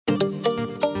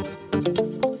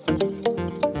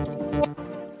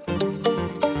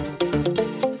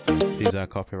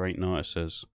copyright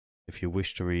notices. If you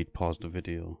wish to read, pause the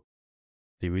video.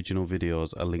 The original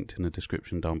videos are linked in the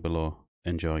description down below.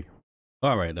 Enjoy.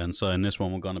 Alright then, so in this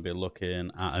one we're going to be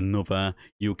looking at another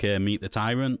UK Meet the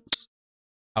Tyrants.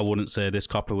 I wouldn't say this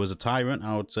copper was a tyrant,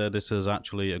 I would say this is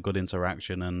actually a good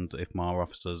interaction, and if more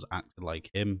officers acted like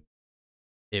him,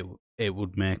 it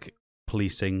would make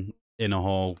policing in a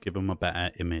whole give them a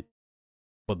better image.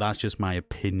 But that's just my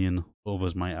opinion.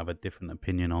 Others might have a different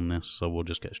opinion on this, so we'll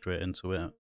just get straight into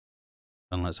it.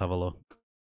 And let's have a look.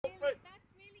 That's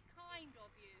really kind of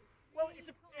you. Well, it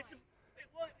is,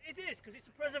 because it's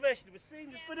a preservation of a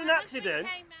scene. There's been an accident.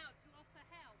 We came out to offer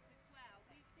help as well.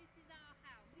 This is our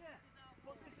house. Yeah, this is our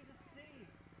but this is a scene,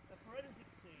 a forensic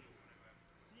scene.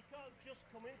 So you can't just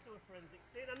come into a forensic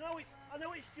scene. I know it's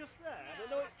just there. No, I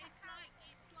know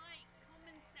it's like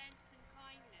common sense and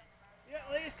kindness. yeah,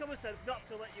 well, it is common sense not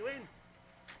to let you in.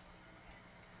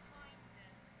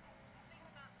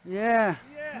 Yeah.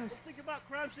 Yeah, but think about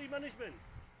crime scene management.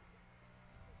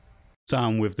 So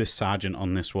I'm with this sergeant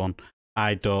on this one.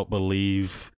 I don't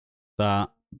believe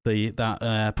that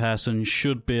that person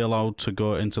should be allowed to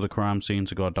go into the crime scene,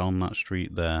 to go down that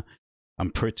street there.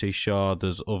 I'm pretty sure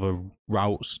there's other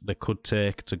routes they could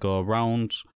take to go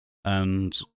around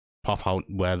and pop out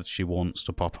where she wants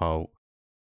to pop out.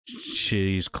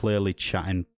 She's clearly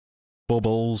chatting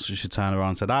bubbles. She turned around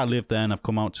and said, I live there and I've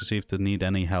come out to see if they need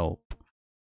any help.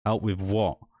 Help with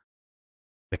what?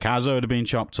 The car's already been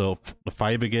chopped up. The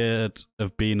fire brigade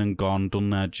have been and gone, done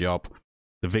their job.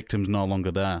 The victim's no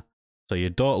longer there. So you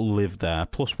don't live there.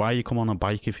 Plus, why you come on a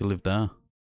bike if you live there?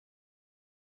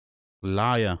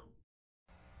 Liar.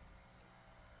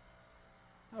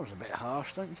 That was a bit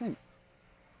harsh, don't you think?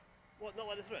 What, not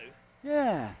let her through?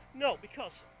 Yeah. No,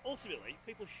 because ultimately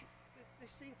people this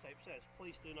scene tape says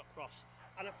please do not cross.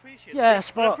 And I appreciate I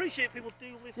appreciate people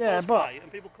do live close by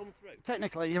and people come through.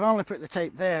 Technically, you've only put the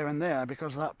tape there and there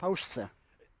because of that post's there.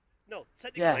 No,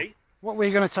 technically. Yeah. What were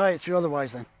you going to tie it to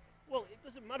otherwise then? Well, it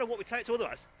doesn't matter what we tie it to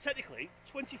otherwise. Technically,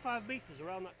 25 metres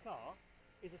around that car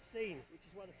is a scene, which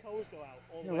is where the cones go out.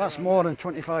 All the way That's around. more than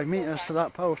 25 metres to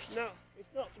that post. No,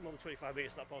 it's not more than 25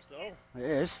 metres to that post at all. It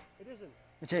is. It isn't.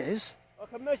 It is. I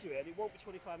can measure it and it won't be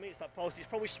 25 metres that post. It's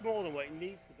probably smaller than what it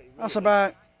needs to be. Really. That's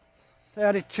about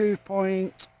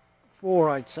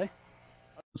 32.4, I'd say.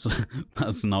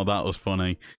 That was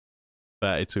funny.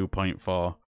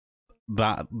 32.4.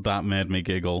 That made me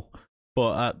giggle.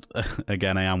 But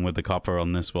again, I am with the copper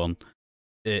on this one.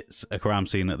 It's a crime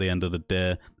scene at the end of the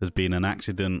day. There's been an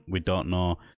accident. We don't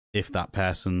know if that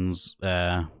person's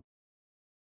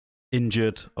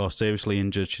injured or seriously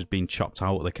injured. She's been chopped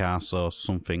out of the car, so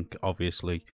something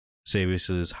obviously serious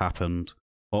has happened.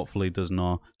 Hopefully there's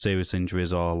no serious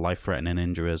injuries or life-threatening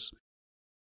injuries,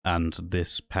 and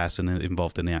this person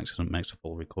involved in the accident makes a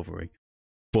full recovery.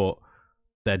 But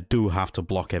they do have to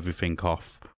block everything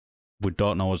off. We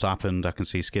don't know what's happened. I can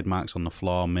see skid marks on the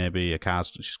floor. Maybe a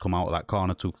car's just come out of that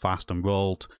corner too fast and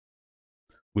rolled.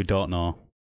 We don't know.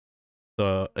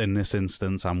 So in this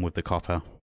instance, I'm with the copper.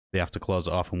 They have to close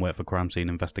it off and wait for crime scene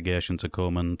investigation to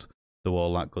come and do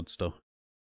all that good stuff.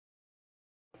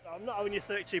 I'm not having your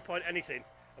 32 point anything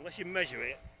unless you measure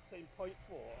it. Saying 0.4,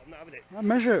 I'm not having it. I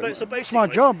measure it. So that's my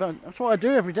job. That's what I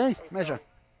do every day. Measure.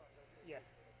 Yeah.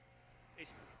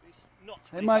 It's not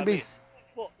 25 It might be. minutes.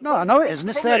 No, I know it isn't.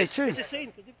 It's 32. It's a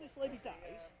scene, because if this lady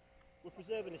dies, we're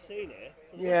preserving a scene here.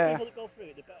 So the less people that go through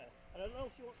it, the better. And I know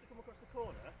she wants to come across the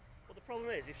corner, but the problem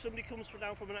is, if somebody comes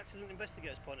down from an accident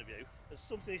investigator's point of view, and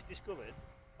something is discovered,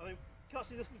 I mean, can't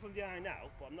see nothing from the eye now,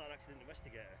 but I'm not an accident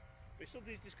investigator. But if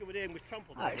something's discovered here and we've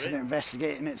trampled over it... Accident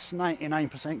investigating, it's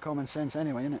 99% common sense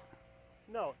anyway, isn't it?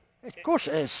 No. Of course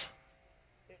it is.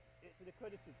 It's an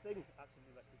accredited thing, accident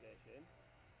investigation.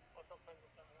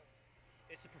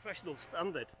 It's a professional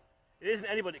standard. It isn't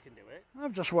anybody can do it.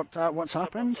 I've just worked out what's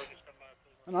happened,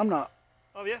 and I'm not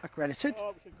accredited.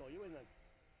 Oh, we should call you in then.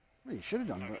 Well, you should have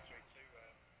done, but...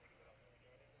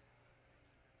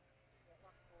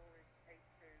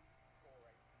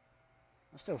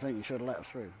 I still think you should have let us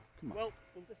through. Come on. Well,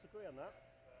 we'll disagree on that.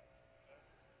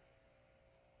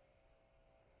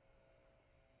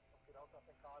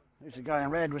 Who's the guy in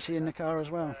red? Was he in the car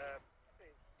as well?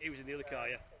 He was in the other car,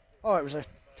 yeah. Oh, it was a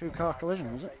two-car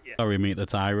collision, was it? Yeah. Sorry, Meet the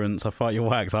Tyrants. I thought you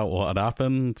worked out what had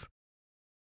happened.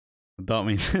 I don't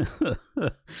mean...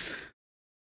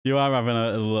 You are having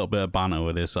a little bit of banter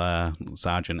with this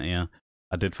sergeant here.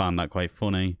 I did find that quite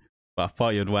funny. But I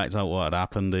thought you'd worked out what had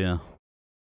happened here.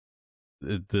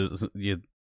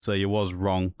 So you was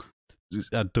wrong.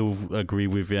 I do agree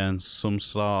with you in some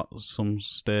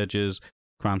stages.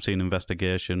 crime scene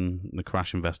investigation, the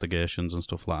crash investigations and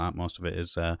stuff like that. Most of it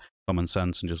is common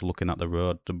sense and just looking at the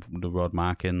road, the road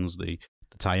markings, the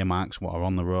tyre marks, what are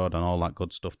on the road, and all that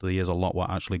good stuff. There's a lot what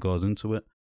actually goes into it.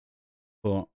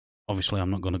 But obviously,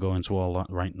 I'm not going to go into all that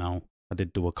right now. I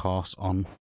did do a course on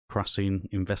crash scene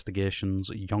investigations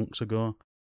yonks ago,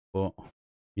 but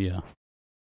yeah.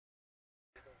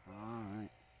 All right.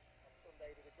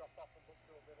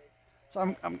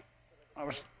 So I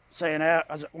was saying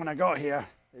when I got here,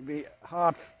 it'd be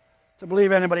hard to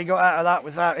believe anybody got out of that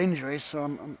without injuries.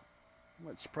 So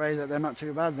let's pray that they're not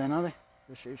too bad then, are they?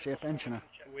 Is she a pensioner?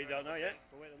 We don't know yet.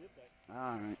 We're waiting on the update.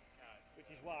 All right.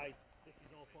 Which is why this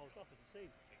is all closed off as a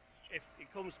scene. If it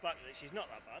comes back that she's not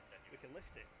that bad, we can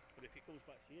lift it. But if it comes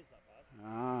back she is that bad,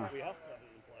 we have to have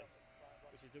it in place.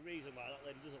 Which is the reason why that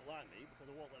lady doesn't like me,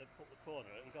 because I won't let her cut the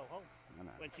corner and go home.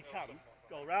 When she can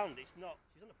go round, she's on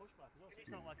a pushback as well, so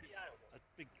it's not like it's a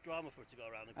big drama for her to go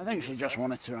around. I think she just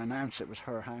wanted to announce it was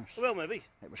her house. Well, maybe.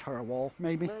 It was her wall,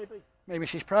 maybe. Maybe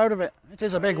she's proud of it. It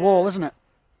is a big wall, isn't it?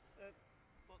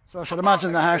 So I should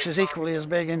imagine the house is equally as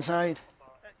big inside.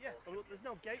 Yeah, but look, there's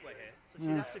no gateway here, so she'd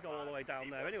have to go all the way down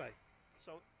there anyway.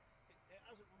 So it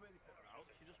hasn't really put her out.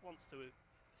 She just wants to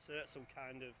assert some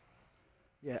kind of...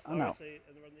 Yeah, I know.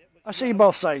 I see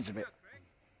both sides of it.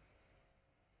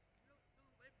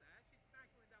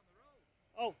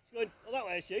 Oh, she's going that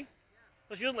way, is she?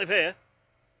 Well, she doesn't live here.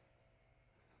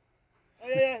 Oh,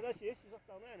 yeah, there she is. She's off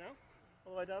down there now.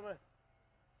 All the way down there.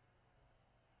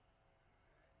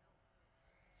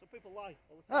 Some people lie.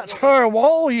 That's her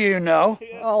wall, you know.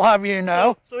 Yeah. I'll have you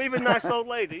know. So even nice old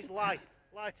ladies lie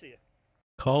to you.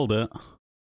 Called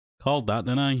that,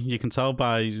 didn't I? You can tell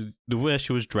by the way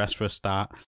she was dressed for a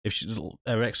start.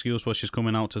 Her excuse was she's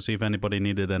coming out to see if anybody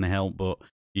needed any help, but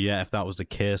yeah, if that was the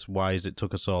case, why is it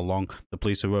took her so long? The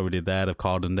police are already there, they've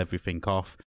cordoned everything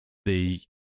off. The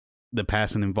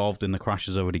person involved in the crash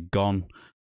is already gone.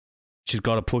 She's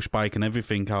got a push bike and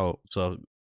everything out, so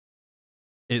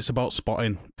it's about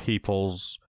spotting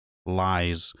people's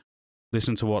lies.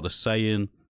 Listen to what they're saying,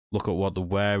 look at what they're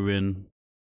wearing,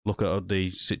 look at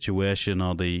the situation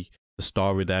or the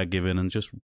story they're giving, and just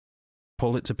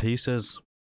pull it to pieces.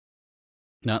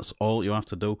 That's all you have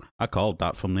to do. I called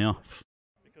that from the off.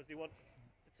 Because they want to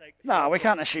take... No, we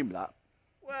can't assume that.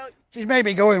 Well, she's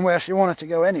maybe going where she wanted to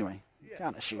go anyway. You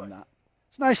can't assume that.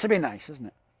 It's nice to be nice, isn't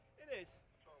it? It is.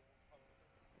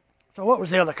 So what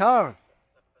was the other car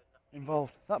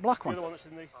involved? That black one? The other one that's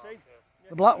in the scene.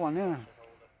 The black one, yeah.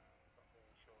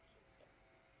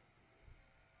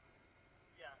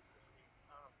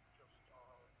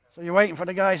 So you're waiting for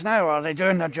the guys now, or are they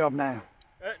doing their job now?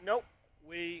 No,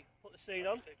 we put the scene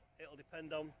on. It'll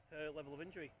depend on her level of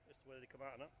injury as to whether they come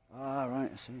out or not. Ah, right,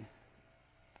 I see.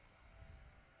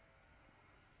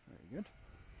 Very good.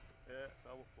 So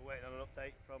we're waiting on an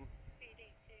update from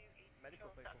medical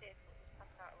people.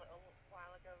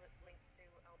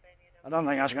 I don't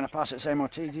think I was going to pass its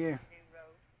MOT, do you?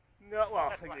 No, well,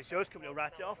 I think the insurance company will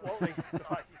write it off, won't they? The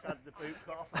fact he's had the boot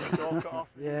cut off and the door cut off.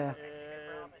 Yeah.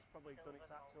 It's probably done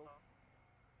its axle.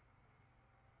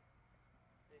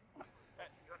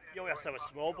 You only have to have a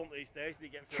small bump these days and you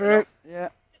get through. True, yeah,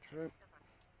 true.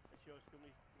 Insurance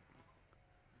company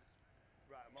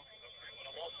write them off.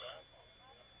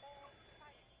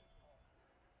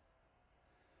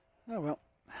 Oh well.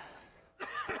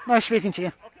 Nice speaking to you.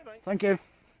 Okay, mate. Thank you.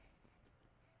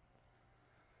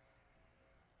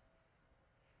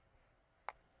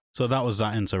 So that was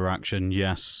that interaction.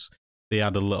 Yes, they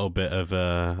had a little bit of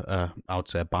I would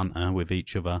say banter with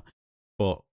each other.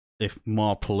 But if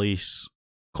more police,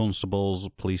 constables,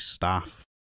 police staff,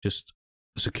 just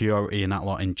security and that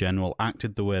lot in general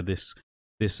acted the way this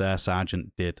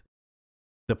sergeant did,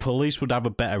 the police would have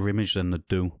a better image than they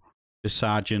do. The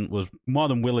sergeant was more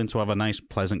than willing to have a nice,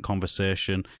 pleasant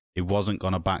conversation. He wasn't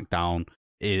going to back down.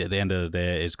 At the end of the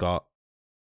day, he's got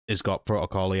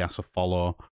protocol he has to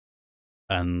follow.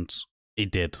 And he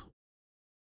did.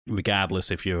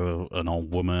 Regardless if you're an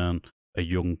old woman, a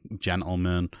young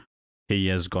gentleman, he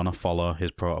is going to follow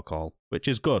his protocol, which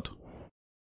is good.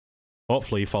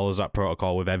 Hopefully he follows that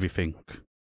protocol with everything,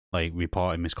 like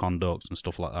reporting misconduct and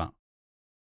stuff like that.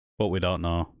 But we don't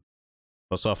know.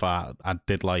 But so far, I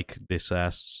did like this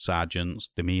sergeant's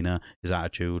demeanour, his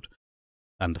attitude,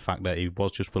 and the fact that he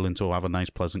was just willing to have a nice,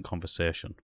 pleasant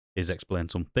conversation. He's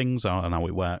explained some things and how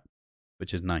it worked,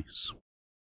 which is nice.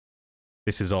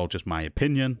 This is all just my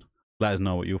opinion. Let us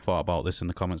know what you thought about this in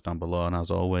the comments down below. And as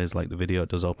always, like the video, it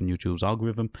does open YouTube's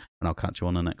algorithm. And I'll catch you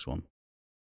on the next one.